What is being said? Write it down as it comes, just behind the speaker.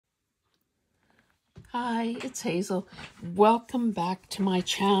Hi, it's Hazel. Welcome back to my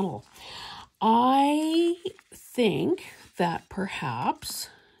channel. I think that perhaps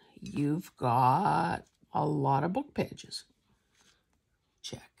you've got a lot of book pages.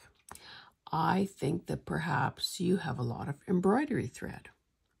 Check. I think that perhaps you have a lot of embroidery thread.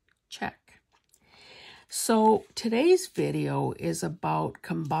 Check. So today's video is about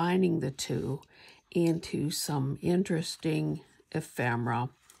combining the two into some interesting ephemera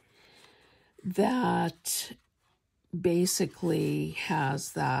that basically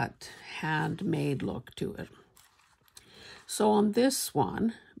has that handmade look to it. So on this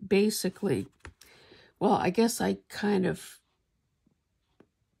one, basically, well, I guess I kind of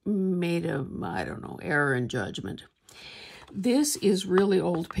made a, I don't know, error in judgment. This is really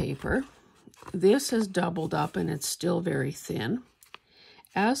old paper. This has doubled up and it's still very thin.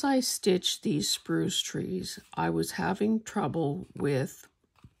 As I stitched these spruce trees, I was having trouble with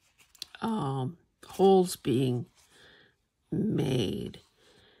holes being made,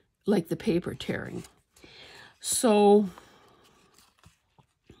 like the paper tearing. So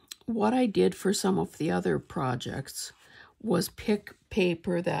what I did for some of the other projects was pick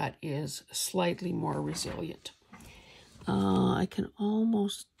paper that is slightly more resilient. I can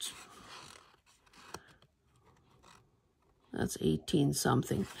almost, that's 18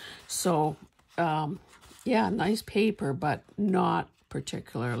 something. So yeah, nice paper, but not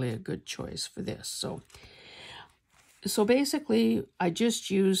particularly a good choice for this. So basically, I just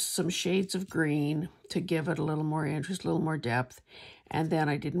used some shades of green to give it a little more interest, a little more depth, and then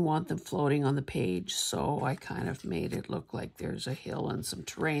I didn't want them floating on the page, so I kind of made it look like there's a hill and some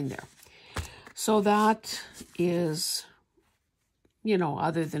terrain there. So that is, you know,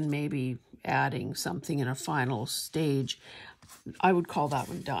 other than maybe adding something in a final stage, I would call that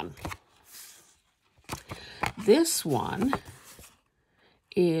one done. This one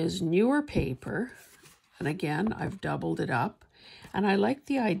is newer paper, and again, I've doubled it up, and I like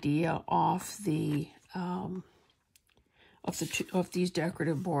the idea of the of these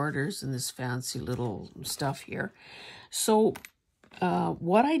decorative borders and this fancy little stuff here. So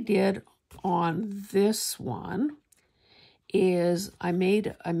what I did on this one is I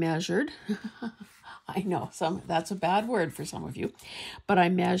measured. I know that's a bad word for some of you, but I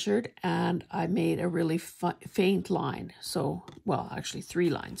measured and I made a really faint line. So, well, actually 3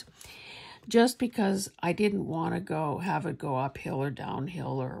 lines, just because I didn't want to have it go uphill or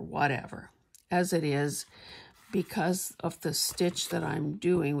downhill or whatever. As it is, because of the stitch that I'm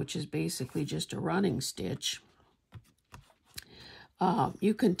doing, which is basically just a running stitch,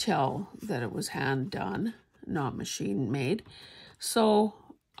 you can tell that it was hand done, not machine made. So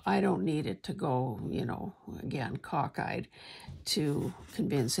I don't need it to go, you know, again, cockeyed to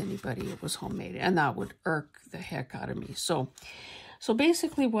convince anybody it was homemade. And that would irk the heck out of me. So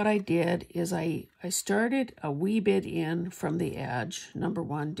basically what I did is I started a wee bit in from the edge. Number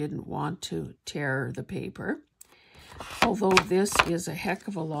one, didn't want to tear the paper. Although this is a heck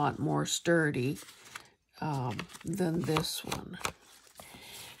of a lot more sturdy than this one.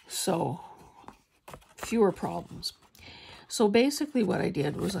 So fewer problems. So basically what I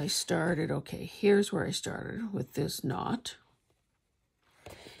did was I started, okay, here's where I started with this knot,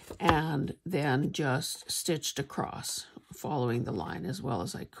 and then just stitched across, following the line as well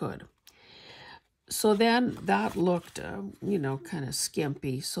as I could. So then that looked, you know, kind of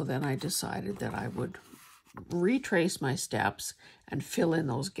skimpy. So then I decided that I would retrace my steps and fill in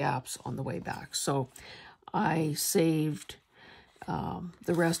those gaps on the way back. So I saved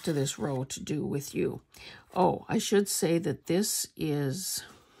the rest of this row to do with you. Oh, I should say that this is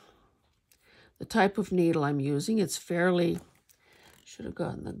the type of needle I'm using. It's fairly, should have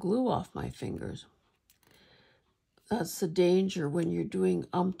gotten the glue off my fingers. That's the danger when you're doing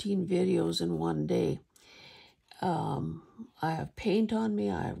umpteen videos in one day. I have paint on me,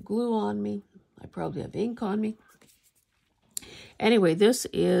 I have glue on me, I probably have ink on me. Anyway, this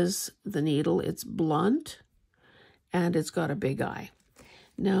is the needle. It's blunt and it's got a big eye.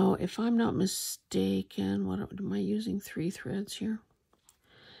 Now, if I'm not mistaken, what am I using? 3 threads here?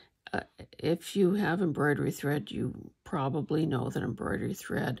 If you have embroidery thread, you probably know that embroidery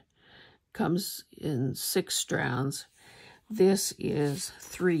thread comes in 6 strands. This is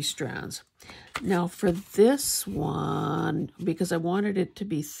 3 strands. Now for this one, because I wanted it to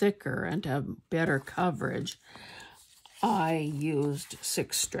be thicker and to have better coverage, I used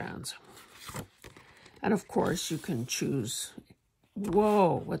 6 strands. And of course you can choose,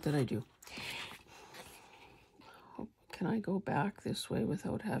 whoa, what did I do? Can I go back this way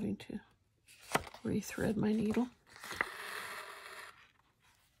without having to rethread my needle?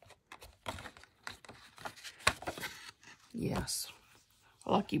 Yes.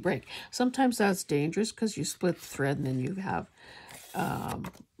 a lucky break. Sometimes that's dangerous because you split the thread and then you have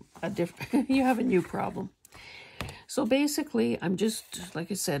you have a new problem. So basically, I'm just,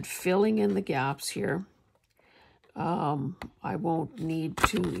 like I said, filling in the gaps here. I won't need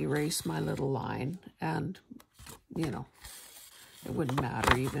to erase my little line, and you know, it wouldn't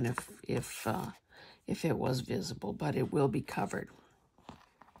matter even if it was visible, but it will be covered. I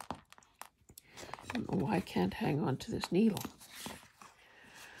don't know why I can't hang on to this needle.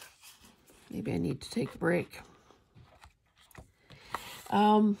 Maybe I need to take a break.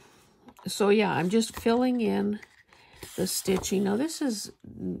 So yeah, I'm just filling in the stitching. Now this is,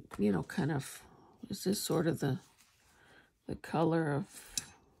 you know, kind of, is this sort of the color of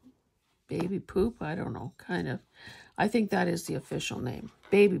baby poop? I don't know, kind of. I think that is the official name,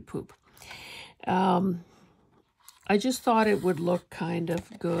 baby poop. I just thought it would look kind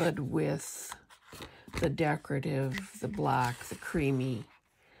of good with the decorative, the black, the creamy.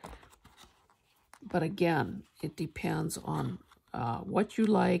 But again, it depends on what you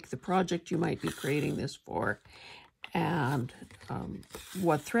like, the project you might be creating this for, and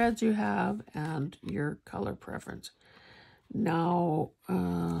what threads you have, and your color preference. Now,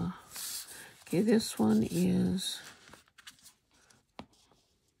 okay, this one is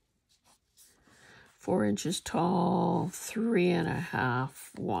 4 inches tall, 3.5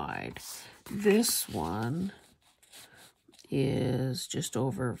 wide. This one is just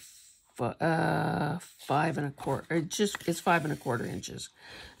over 5.25. It's 5.25 inches.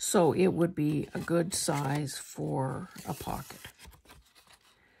 So it would be a good size for a pocket.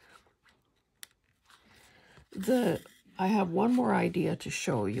 I have one more idea to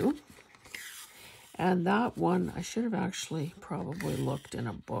show you. And that one, I should have actually probably looked in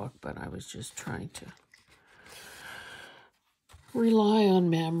a book, but I was just trying to rely on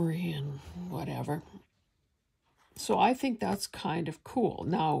memory and whatever. So I think that's kind of cool.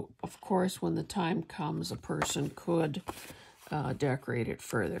 Now, of course, when the time comes, a person could decorate it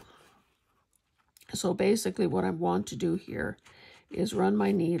further. So basically what I want to do here is run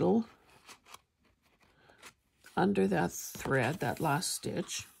my needle under that thread, that last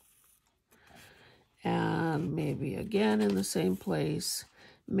stitch, and maybe again in the same place,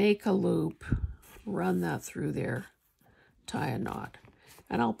 make a loop, run that through there, tie a knot.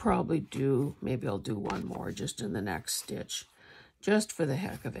 And I'll probably do, maybe I'll do one more just in the next stitch, just for the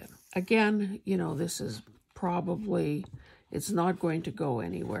heck of it. Again, you know, this is probably, it's not going to go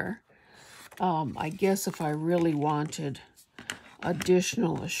anywhere. I guess if I really wanted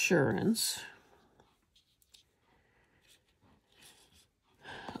additional assurance,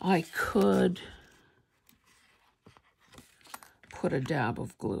 I could put a dab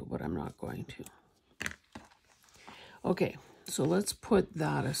of glue, but I'm not going to. Okay, so let's put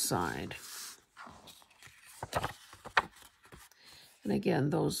that aside. And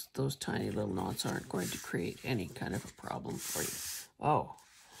again, those tiny little knots aren't going to create any kind of a problem for you. Oh,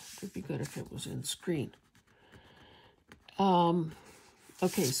 it would be good if it was in screen.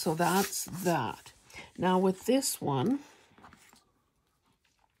 Okay, so that's that. Now with this one,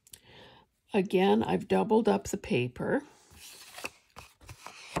 again, I've doubled up the paper.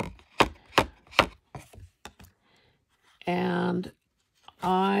 And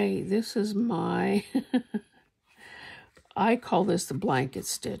this is my, I call this the blanket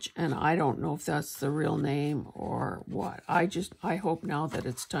stitch, and I don't know if that's the real name or what. I hope now that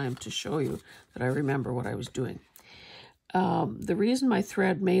it's time to show you that I remember what I was doing. The reason my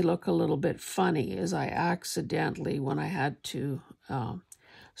thread may look a little bit funny is I accidentally, when I had to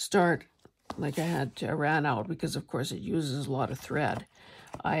start, like I ran out because of course it uses a lot of thread.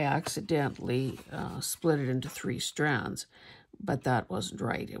 I accidentally split it into 3 strands, but that wasn't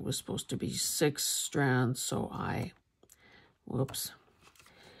right. It was supposed to be 6 strands, so I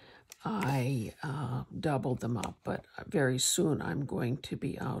doubled them up, but very soon I'm going to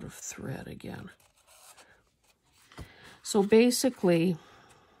be out of thread again. So basically,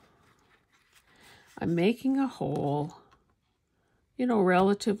 I'm making a hole, you know,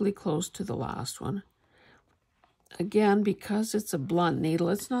 relatively close to the last one. Again, because it's a blunt needle,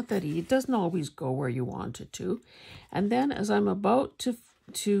 it's not that easy. It doesn't always go where you want it to. And then as I'm about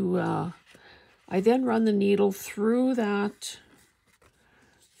to I then run the needle through that,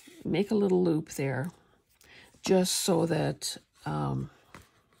 make a little loop there, just so that I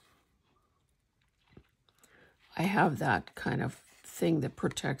have that kind of thing that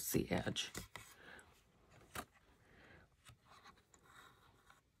protects the edge.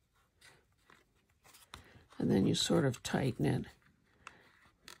 And then you sort of tighten it.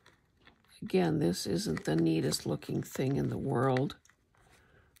 Again, this isn't the neatest looking thing in the world.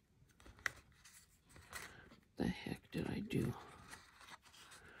 The heck did I do?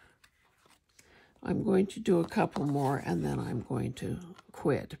 I'm going to do a couple more and then I'm going to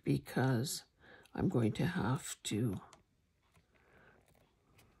quit because I'm going to have to.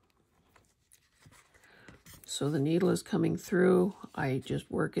 So the needle is coming through. I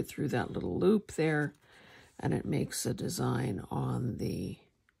just work it through that little loop there, and it makes a design on the,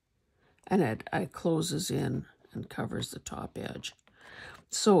 and it closes in and covers the top edge.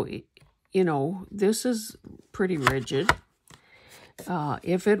 So, you know, this is pretty rigid.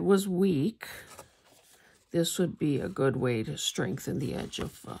 If it was weak, this would be a good way to strengthen the edge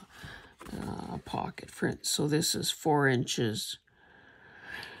of a pocket. So this is 4 inches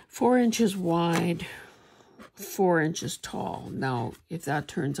wide, 4 inches tall. Now, if that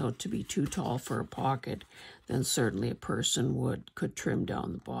turns out to be too tall for a pocket, then certainly a person could trim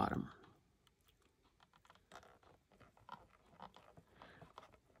down the bottom.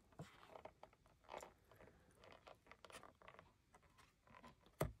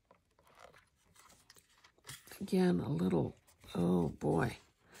 Again, a little, oh boy.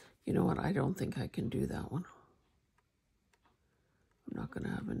 You know what? I don't think I can do that one. I'm not going to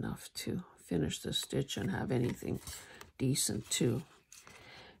have enough to finish the stitch and have anything decent to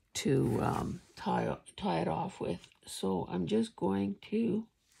tie it off with. So I'm just going to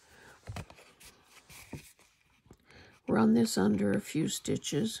run this under a few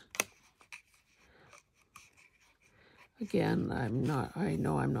stitches. Again, I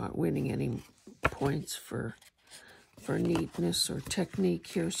know I'm not winning any points for neatness or technique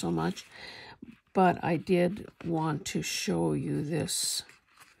here so much, but I did want to show you this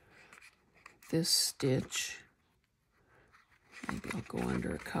stitch. Maybe I'll go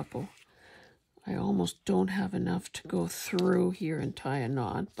under a couple. I almost don't have enough to go through here and tie a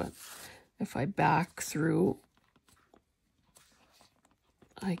knot, but if I back through,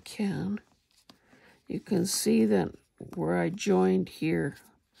 I can. You can see that where I joined here,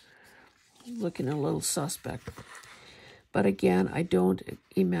 looking a little suspect. But again, I don't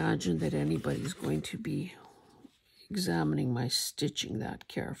imagine that anybody's going to be examining my stitching that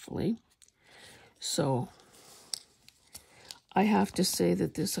carefully. So I have to say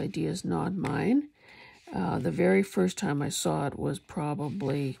that this idea is not mine. The very first time I saw it was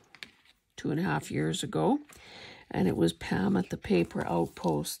probably 2.5 years ago. And it was Pam at the Paper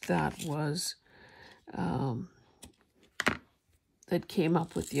Outpost that was that came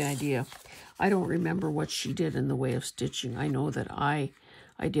up with the idea. I don't remember what she did in the way of stitching. I know that I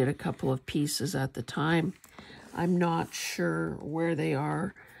did a couple of pieces at the time. I'm not sure where they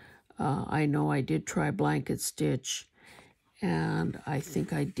are. I know I did try blanket stitch, and I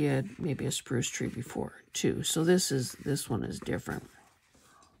think I did maybe a spruce tree before too. So this one is different.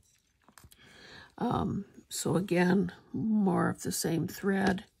 So again, more of the same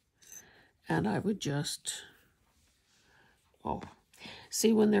thread, and I would just,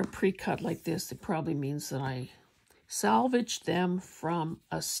 see, when they're pre-cut like this, it probably means that I salvaged them from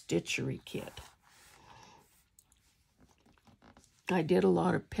a stitchery kit. I did a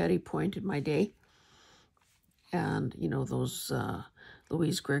lot of petty point in my day, and you know those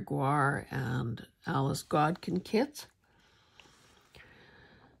Louise Gregoire and Alice Godkin kits.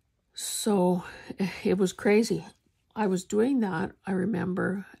 So it was crazy. I was doing that, I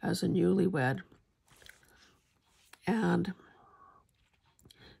remember, as a newlywed, and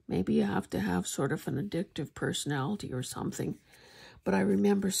maybe you have to have sort of an addictive personality or something. But I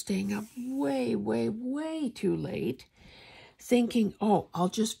remember staying up way, way, way too late thinking, oh, I'll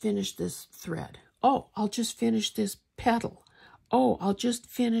just finish this thread. Oh, I'll just finish this petal. Oh, I'll just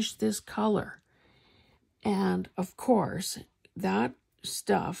finish this color. And of course, that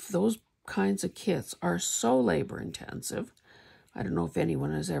stuff, those kinds of kits are so labor intensive. I don't know if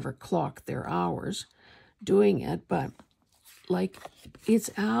anyone has ever clocked their hours doing it, but like,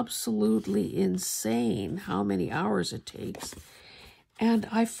 it's absolutely insane how many hours it takes. And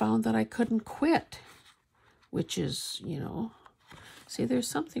I found that I couldn't quit, which is, you know, see, there's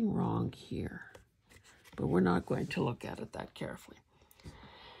something wrong here, but we're not going to look at it that carefully.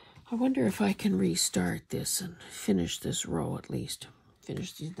 I wonder if I can restart this and finish this row at least.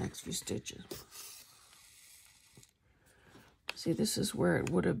 Finish these next few stitches. See, this is where it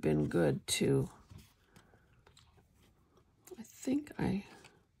would have been good to, I think I'm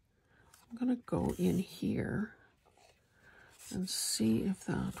going to go in here and see if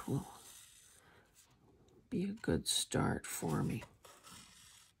that will be a good start for me.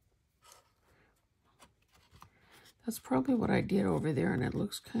 That's probably what I did over there, and it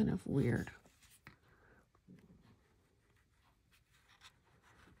looks kind of weird.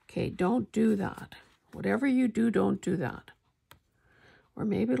 Okay, don't do that. Whatever you do, don't do that. Or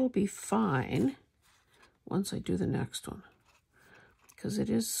maybe it'll be fine once I do the next one, because it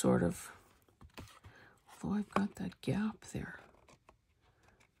is sort of although I've got that gap there.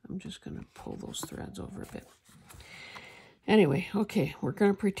 I'm just going to pull those threads over a bit. Anyway, okay, we're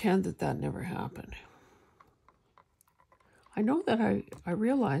going to pretend that that never happened. I know that I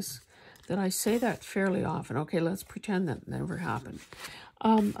realize that I say that fairly often. Okay, let's pretend that never happened.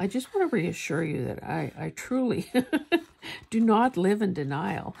 I just want to reassure you that I truly do not live in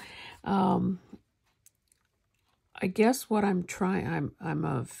denial. I guess what I'm trying, I'm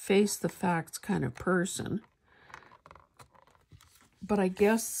a face the facts kind of person. But I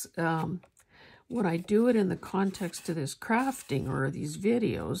guess when I do it in the context of this crafting or these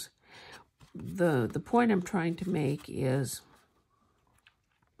videos, the point I'm trying to make is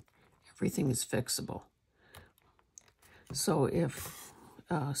everything is fixable. So if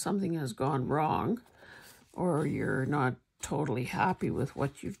something has gone wrong, or you're not totally happy with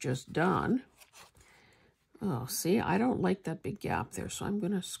what you've just done, oh, see, I don't like that big gap there, so I'm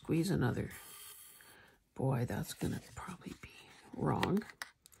going to squeeze another. Boy, that's going to probably be wrong.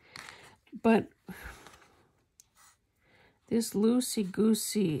 But this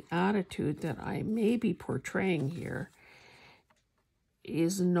loosey-goosey attitude that I may be portraying here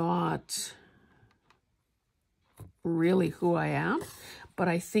is not really who I am, but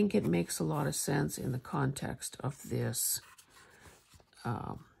I think it makes a lot of sense in the context of this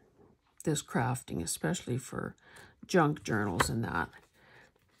this crafting, especially for junk journals and that.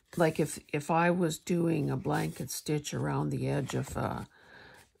 Like if I was doing a blanket stitch around the edge of a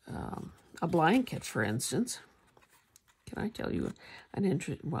blanket, for instance, can I tell you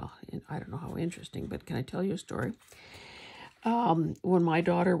well, I don't know how interesting, but can I tell you a story? When my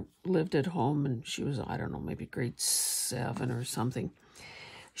daughter lived at home and she was, I don't know, maybe grade 7 or something,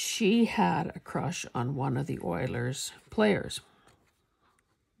 she had a crush on one of the Oilers players.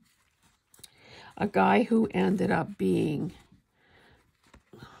 A guy who ended up being,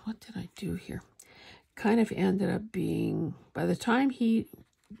 what did I do here? Kind of ended up being, by the time he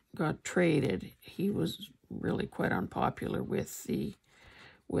got traded, he was really quite unpopular with the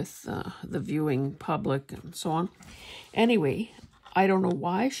viewing public and so on. Anyway, I don't know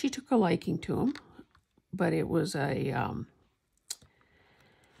why she took a liking to him, but it was a,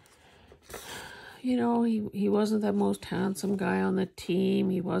 you know, he wasn't the most handsome guy on the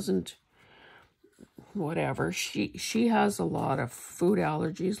team. He wasn't whatever. She has a lot of food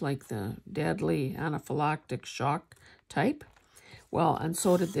allergies, like the deadly anaphylactic shock type. Well, and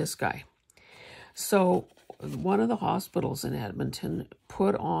so did this guy. So one of the hospitals in Edmonton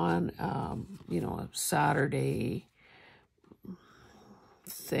put on, you know, a Saturday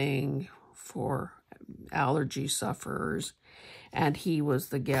thing for allergy sufferers, and he was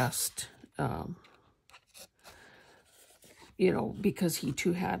the guest, you know, because he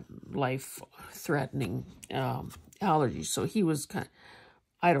too had life-threatening allergies. So he was kind of,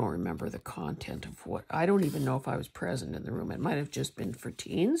 I don't remember the content of what, I don't even know if I was present in the room. It might have just been for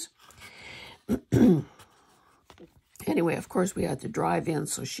teens. Anyway, of course, we had to drive in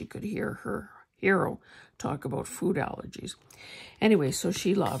so she could hear her hero talk about food allergies. Anyway, so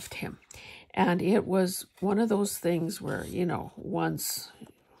she loved him. And it was one of those things where, you know, once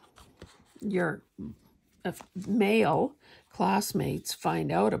your male classmates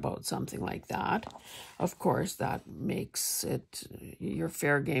find out about something like that, of course, that makes it your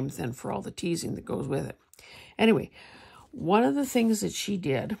fair game then for all the teasing that goes with it. Anyway, one of the things that she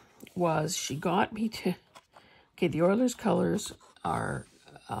did was she got me to, okay, the Oilers colors are,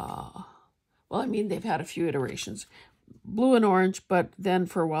 well, I mean, they've had a few iterations. Blue and orange, but then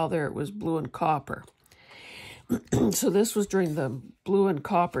for a while there it was blue and copper. So this was during the blue and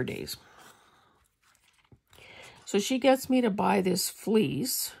copper days. So she gets me to buy this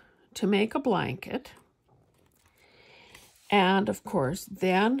fleece to make a blanket. And, of course,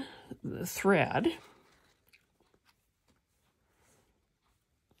 then the thread.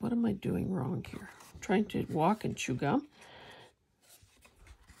 What am I doing wrong here? I'm trying to walk and chew gum.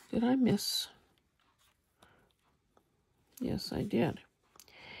 Did I miss? Yes, I did.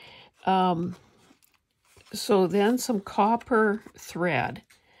 So then some copper thread.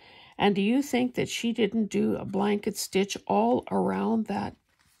 And do you think that she didn't do a blanket stitch all around that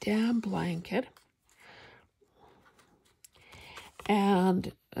damn blanket?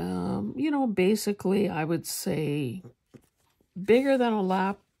 And, you know, basically I would say bigger than a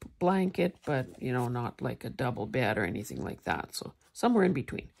lap blanket, but, you know, not like a double bed or anything like that. So somewhere in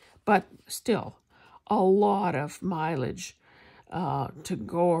between. But still, a lot of mileage to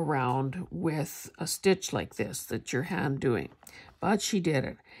go around with a stitch like this that you're hand doing. But she did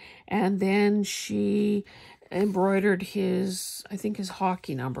it. And then she embroidered his, I think his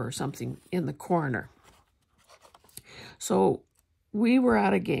hockey number or something in the corner. So we were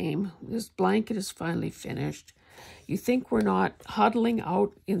at a game. This blanket is finally finished. You think we're not huddling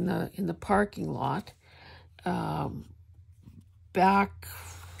out in the parking lot back,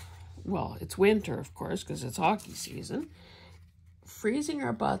 well, it's winter, of course, because it's hockey season, freezing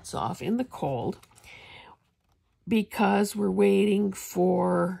our butts off in the cold because we're waiting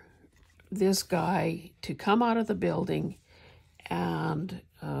for this guy to come out of the building and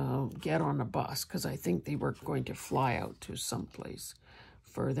get on a bus, because I think they were going to fly out to someplace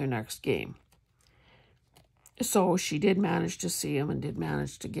for their next game. So she did manage to see him and did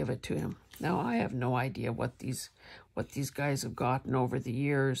manage to give it to him. Now, I have no idea what these guys have gotten over the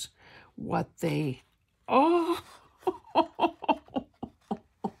years, what they... Oh!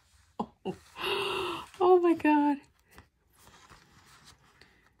 Oh, my God.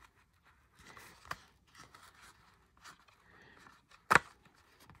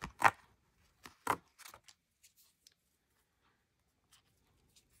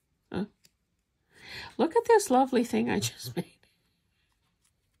 Huh? Look at this lovely thing I just made.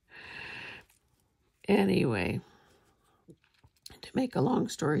 Anyway, to make a long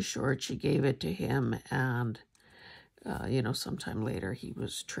story short, she gave it to him, and, you know, sometime later he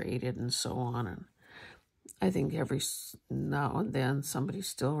was traded and so on. And I think every now and then somebody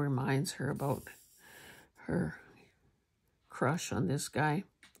still reminds her about her crush on this guy.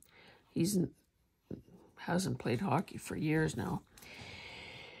 Hasn't played hockey for years now.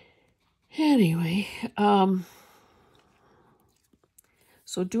 Anyway,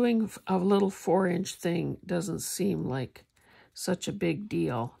 so doing a little 4-inch thing doesn't seem like such a big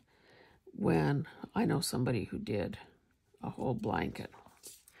deal when I know somebody who did a whole blanket.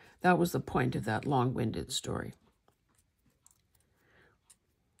 That was the point of that long-winded story.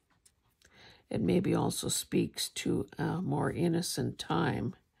 It maybe also speaks to a more innocent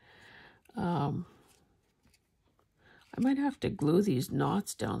time. I might have to glue these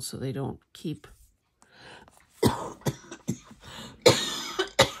knots down so they don't keep...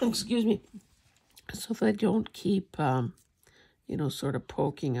 Excuse me. So they don't keep, you know, sort of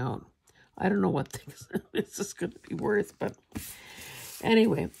poking out. I don't know what this is going to be worth, but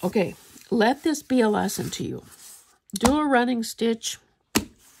anyway, okay. Let this be a lesson to you. Do a running stitch.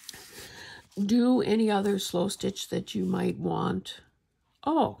 Do any other slow stitch that you might want.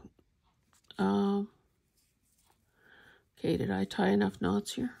 Oh, okay, did I tie enough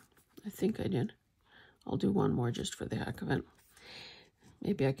knots here? I think I did. I'll do one more just for the heck of it.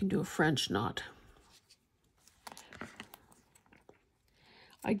 Maybe I can do a French knot.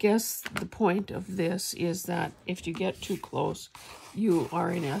 I guess the point of this is that if you get too close, you are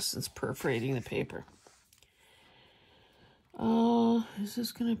in essence perforating the paper. Is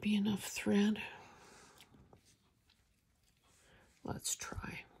this going to be enough thread? Let's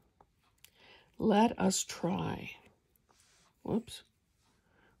try. Let us try. Whoops.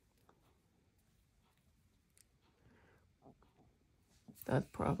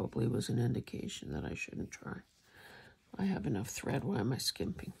 That probably was an indication that I shouldn't try. I have enough thread. Why am I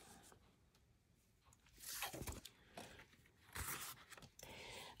skimping?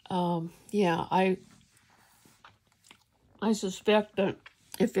 Yeah, I suspect that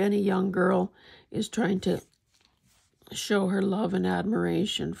if any young girl is trying to show her love and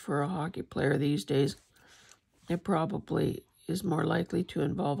admiration for a hockey player these days, it probably is more likely to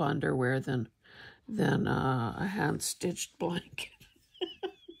involve underwear than a hand-stitched blanket.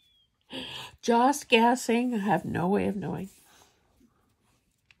 Just guessing. I have no way of knowing.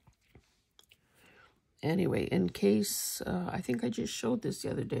 Anyway, in case, I think I just showed this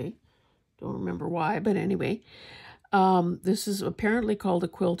the other day. Don't remember why, but anyway. This is apparently called a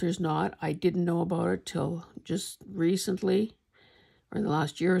quilter's knot. I didn't know about it till just recently, or in the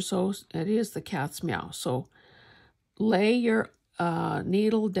last year or so. It is the cat's meow. So lay your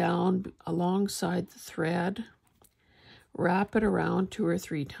needle down alongside the thread. Wrap it around 2 or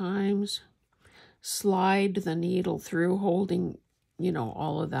 3 times. Slide the needle through, holding, you know,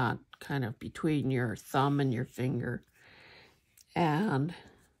 all of that kind of between your thumb and your finger. And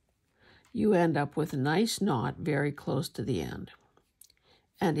you end up with a nice knot very close to the end.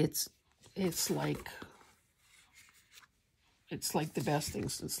 And it's like the best thing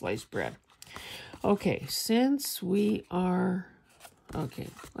since sliced bread. Okay, since we are... Okay,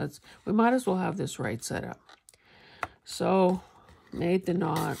 we might as well have this right side up. So, made the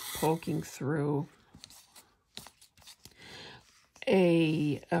knot, poking through.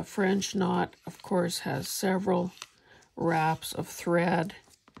 A French knot, of course, has several wraps of thread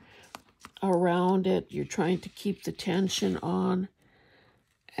around it. You're trying to keep the tension on.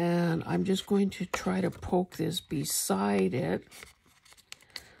 And I'm just going to try to poke this beside it.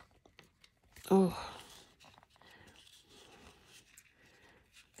 Oh.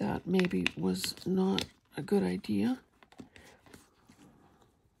 that maybe was not a good idea.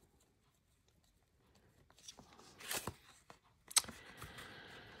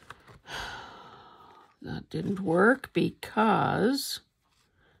 That didn't work because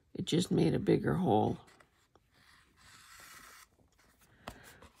it just made a bigger hole.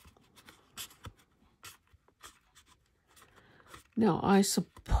 Now, I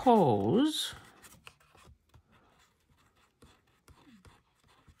suppose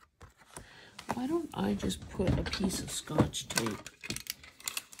why don't I just put a piece of Scotch tape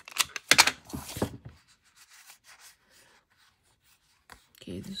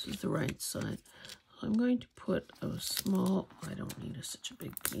okay, this is the right side. I'm going to put a small, I don't need such a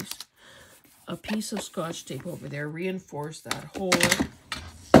big piece, a piece of Scotch tape over there, reinforce that hole,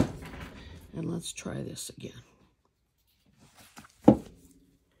 and let's try this again.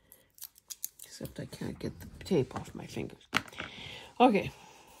 Except I can't get the tape off my fingers. Okay.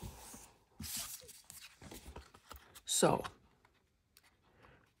 So,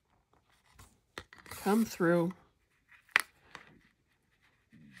 come through.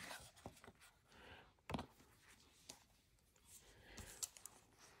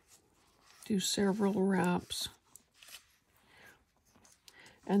 Do several wraps.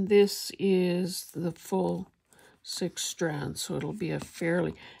 And this is the full 6 strands, so it'll be a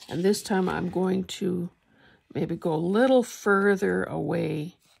fairly, and this time I'm going to maybe go a little further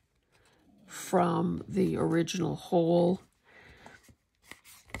away from the original hole.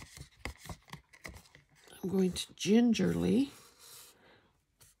 I'm going to gingerly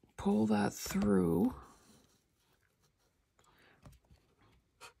pull that through.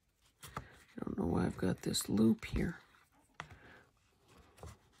 I don't know why I've got this loop here.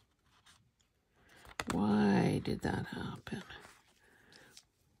 Why did that happen?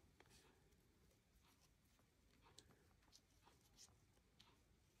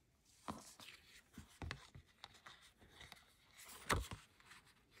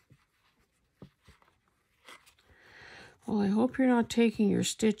 Well, I hope you're not taking your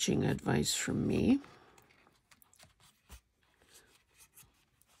stitching advice from me.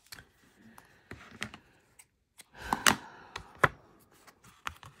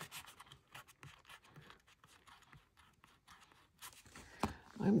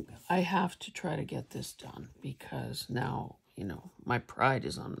 I have to try to get this done because now, you know, my pride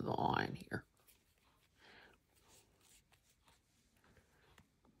is on the line here.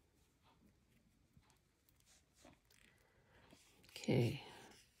 Okay,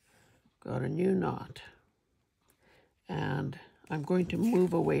 got a new knot. And I'm going to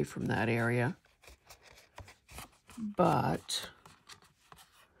move away from that area, but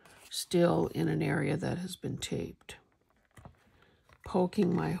still in an area that has been taped.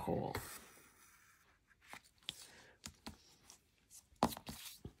 Poking my hole.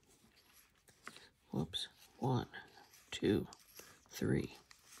 Whoops. 1, 2, 3,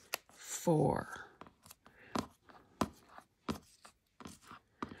 4.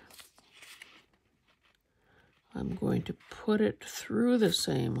 I'm going to put it through the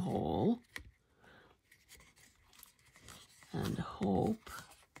same hole and hope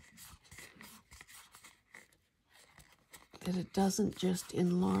that it doesn't just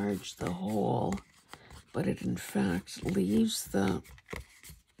enlarge the hole, but it in fact leaves the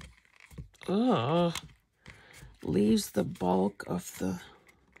bulk of the,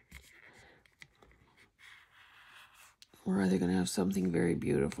 we're either going to have something very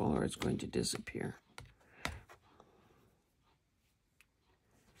beautiful or it's going to disappear.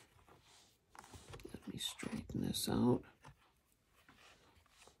 Let me straighten this out.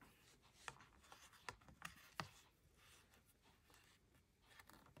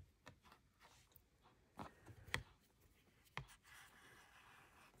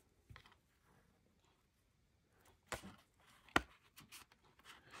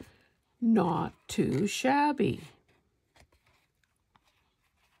 Not too shabby.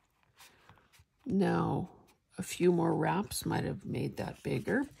 Now, a few more wraps might have made that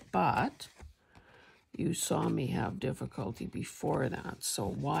bigger, but you saw me have difficulty before that, so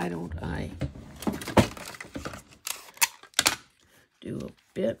why don't I do a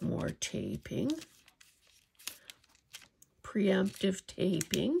bit more taping, preemptive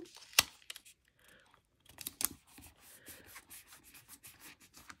taping.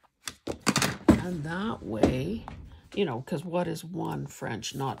 And that way, you know, because what is one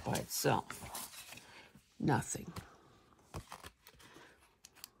French knot by itself? Nothing.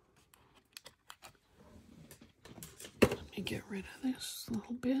 Let me get rid of this a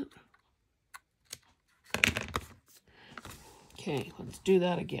little bit. Okay, let's do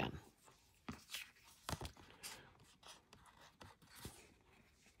that again.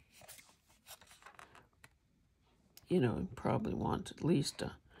 you know, you probably want at least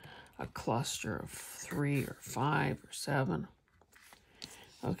a cluster of 3 or 5 or 7.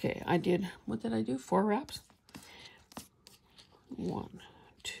 Okay, I did, what did I do? 4 wraps? 1,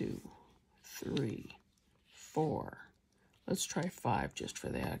 2, 3, 4. Let's try 5 just for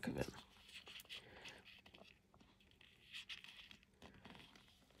the heck of it.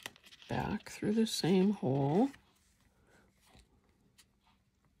 Back through the same hole.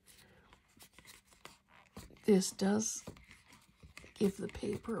 This does give the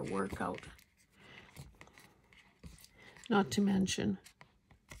paper a workout. Not to mention,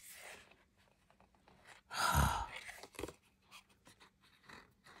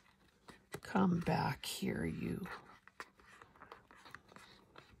 come back here, you.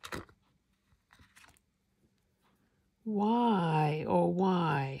 Why? Oh,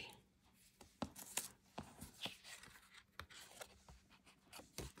 why?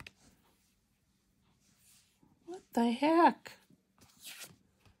 What the heck?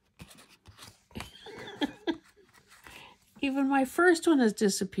 Even my first one has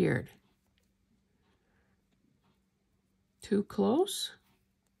disappeared. Too close?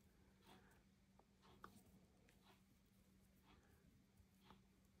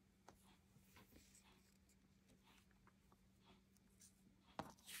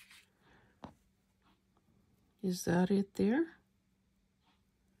 Is that it there?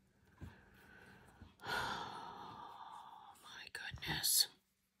 Oh my goodness.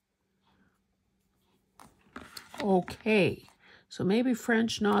 Okay, so maybe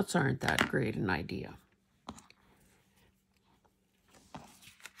French knots aren't that great an idea.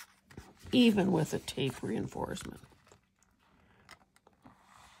 Even with a tape reinforcement.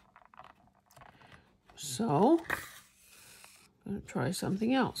 So, I'm going to try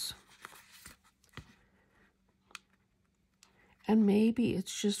something else. And maybe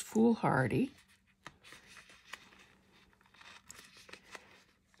it's just foolhardy.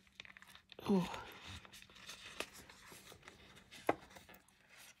 Oh.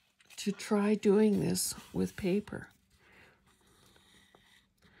 To try doing this with paper.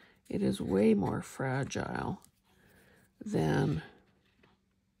 It is way more fragile than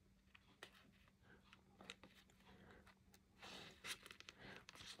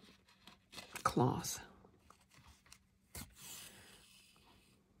cloth.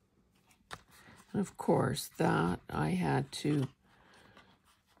 And of course, that I had to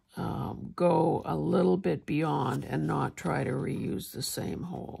go a little bit beyond and not try to reuse the same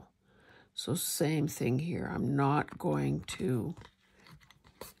hole. So same thing here. I'm not going to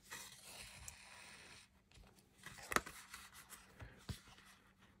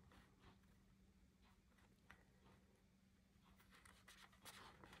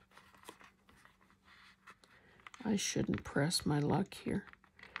I shouldn't press my luck here.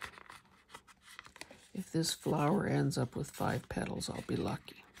 If this flower ends up with 5 petals, I'll be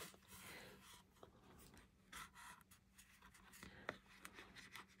lucky.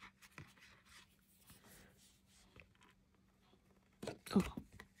 Oh.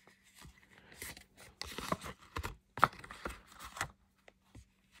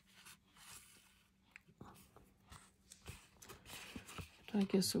 I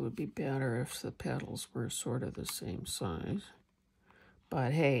guess it would be better if the petals were sort of the same size.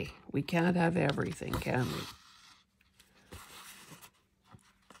 But hey, we can't have everything, can we?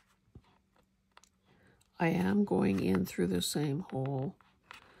 I am going in through the same hole,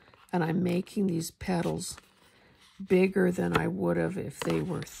 and I'm making these petals bigger than I would have if they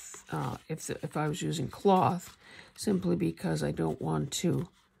were, if I was using cloth, simply because I don't want to,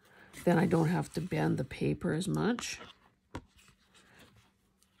 then I don't have to bend the paper as much.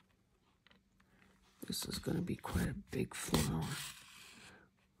 This is going to be quite a big flower.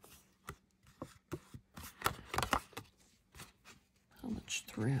 How much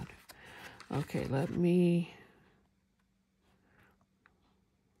thread? Okay, let me...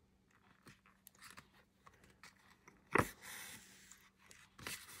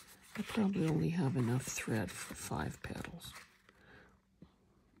 I probably only have enough thread for 5 petals.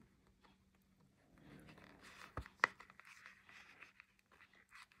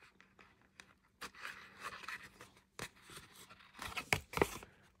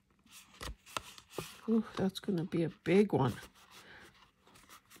 Ooh, that's going to be a big one.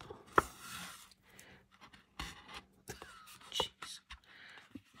 Jeez.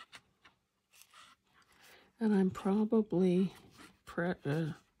 And I'm probably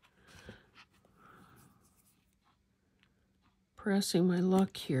pressing my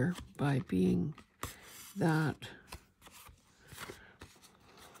luck here by being that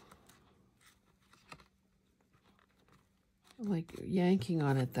like yanking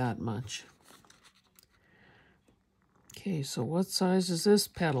on it that much. Okay, so what size is this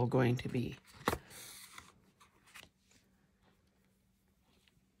petal going to be?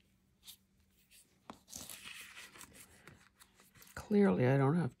 Clearly, I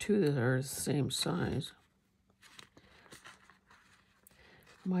don't have two that are the same size.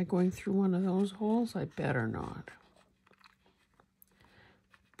 Am I going through one of those holes? I better not.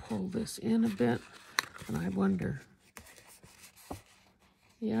 Pull this in a bit, and I wonder.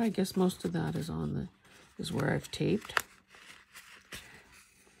 Yeah, I guess most of that is is where I've taped.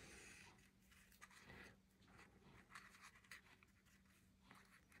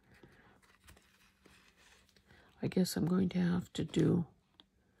 I guess I'm going to have to do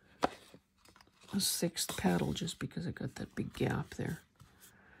a 6th petal just because I got that big gap there.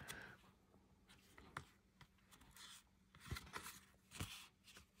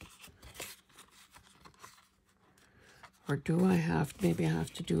 Or do I have, maybe I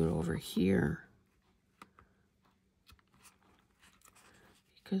have to do it over here.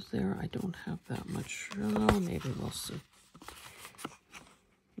 Because there I don't have that much. Oh, maybe we'll see.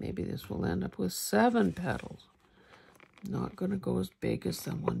 Maybe this will end up with 7 petals. Not going to go as big as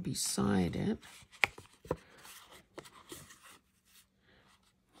the one beside it.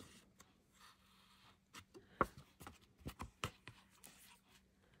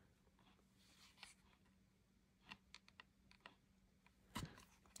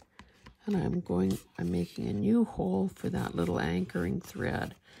 And I'm making a new hole for that little anchoring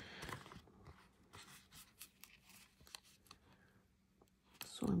thread.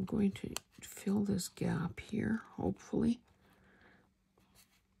 So I'm going to fill this gap here, hopefully.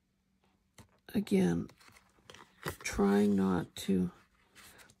 Again, trying not to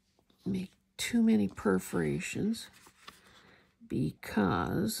make too many perforations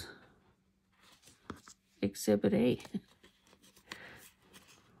because Exhibit A.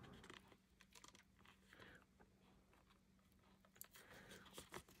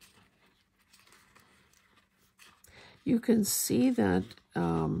 You can see that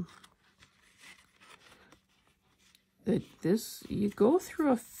you go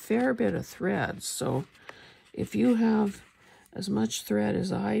through a fair bit of thread. So if you have as much thread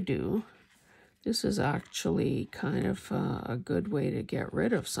as I do, this is actually kind of a good way to get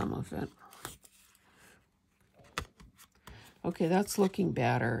rid of some of it. Okay, that's looking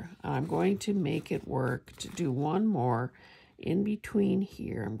better. I'm going to make it work to do one more in between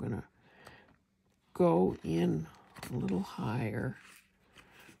here. I'm going to go in a little higher.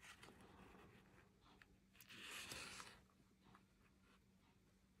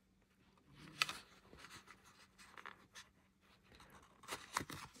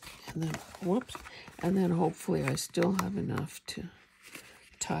 And then, whoops, and then hopefully I still have enough to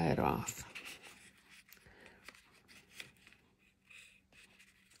tie it off.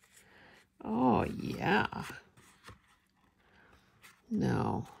 Oh, yeah.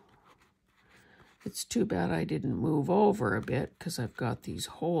 Now, it's too bad I didn't move over a bit because I've got these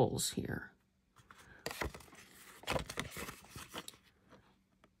holes here.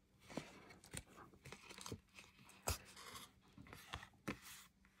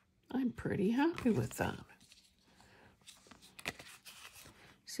 I'm pretty happy with that.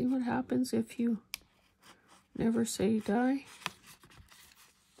 See what happens if you never say die?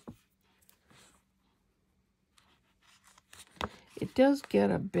 It does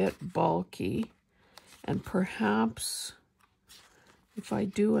get a bit bulky, and perhaps if I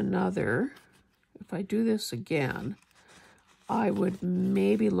do this again, I would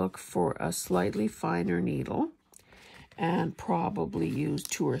maybe look for a slightly finer needle and probably use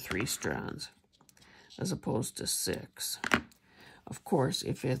 2 or 3 strands as opposed to 6. Of course,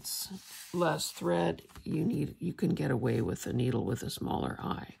 if it's less thread, you can get away with a needle with a smaller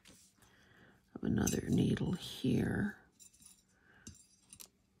eye. I have another needle here.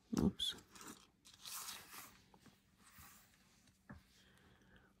 Oops.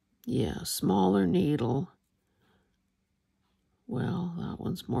 Yeah, smaller needle. Well, that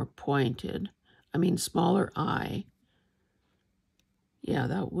one's more pointed. I mean, smaller eye. Yeah,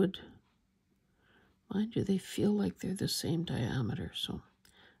 that would, mind you, they feel like they're the same diameter, so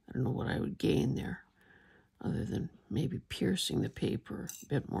I don't know what I would gain there other than maybe piercing the paper a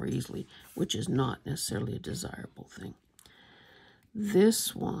bit more easily, which is not necessarily a desirable thing.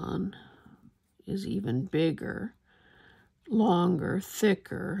 This one is even bigger, longer,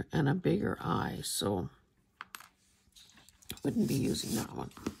 thicker, and a bigger eye, so I wouldn't be using that one.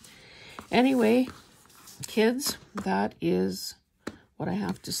 Anyway, kids, that is what I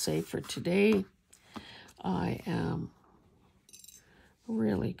have to say for today. I am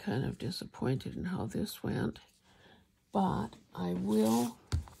really kind of disappointed in how this went, but I will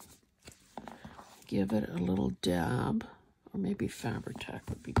give it a little dab, or maybe Fabric-Tac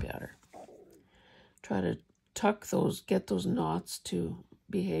would be better. Try to tuck those, get those knots to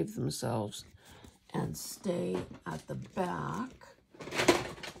behave themselves and stay at the back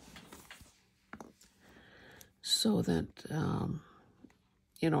so that,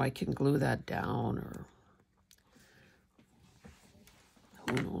 you know, I can glue that down, or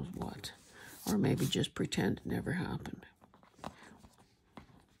who knows what. Or maybe just pretend it never happened.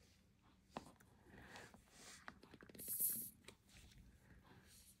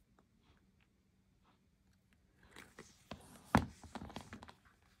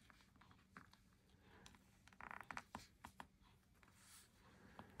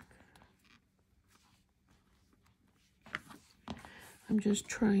 I'm just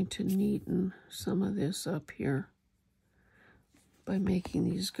trying to neaten some of this up here by making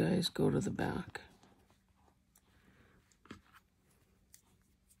these guys go to the back.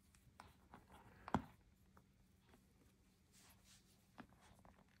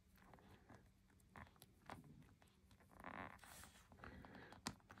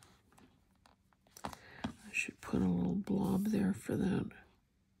 I should put a little blob there for that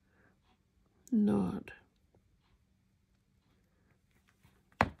knot.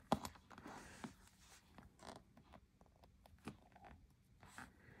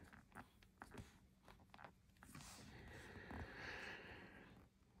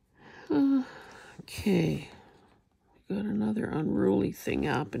 Okay, we got another unruly thing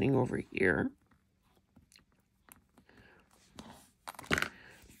happening over here.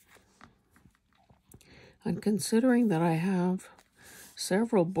 I'm considering that I have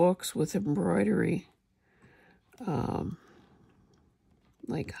several books with embroidery,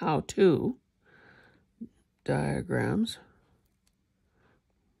 like how-to diagrams.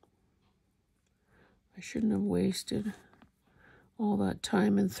 I shouldn't have wasted all that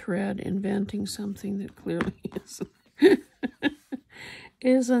time and thread inventing something that clearly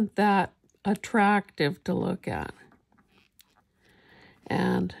isn't that attractive to look at.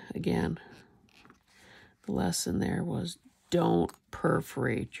 And again, the lesson there was don't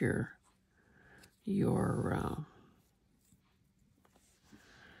perforate your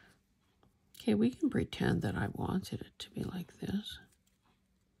okay, we can pretend that I wanted it to be like this.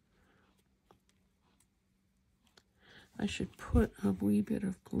 I should put a wee bit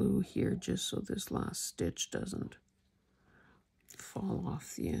of glue here just so this last stitch doesn't fall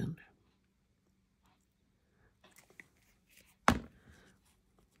off the end.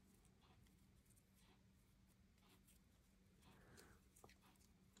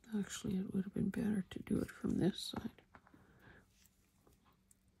 Actually, it would have been better to do it from this side.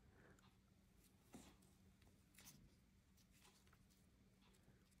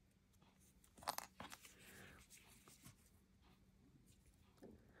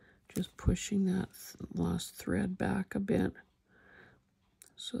 Just pushing that last thread back a bit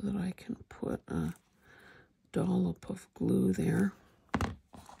so that I can put a dollop of glue there.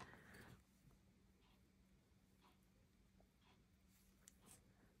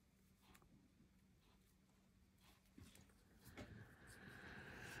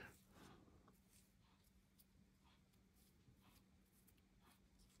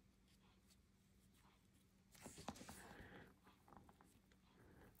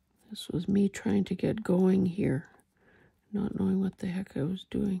 This was me trying to get going here, not knowing what the heck I was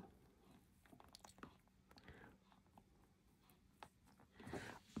doing.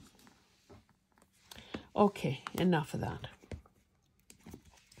 Okay, enough of that.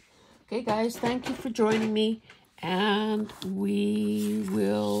 Okay, guys, thank you for joining me, and we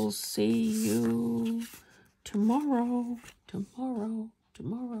will see you tomorrow.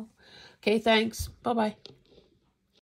 Okay, thanks. Bye-bye.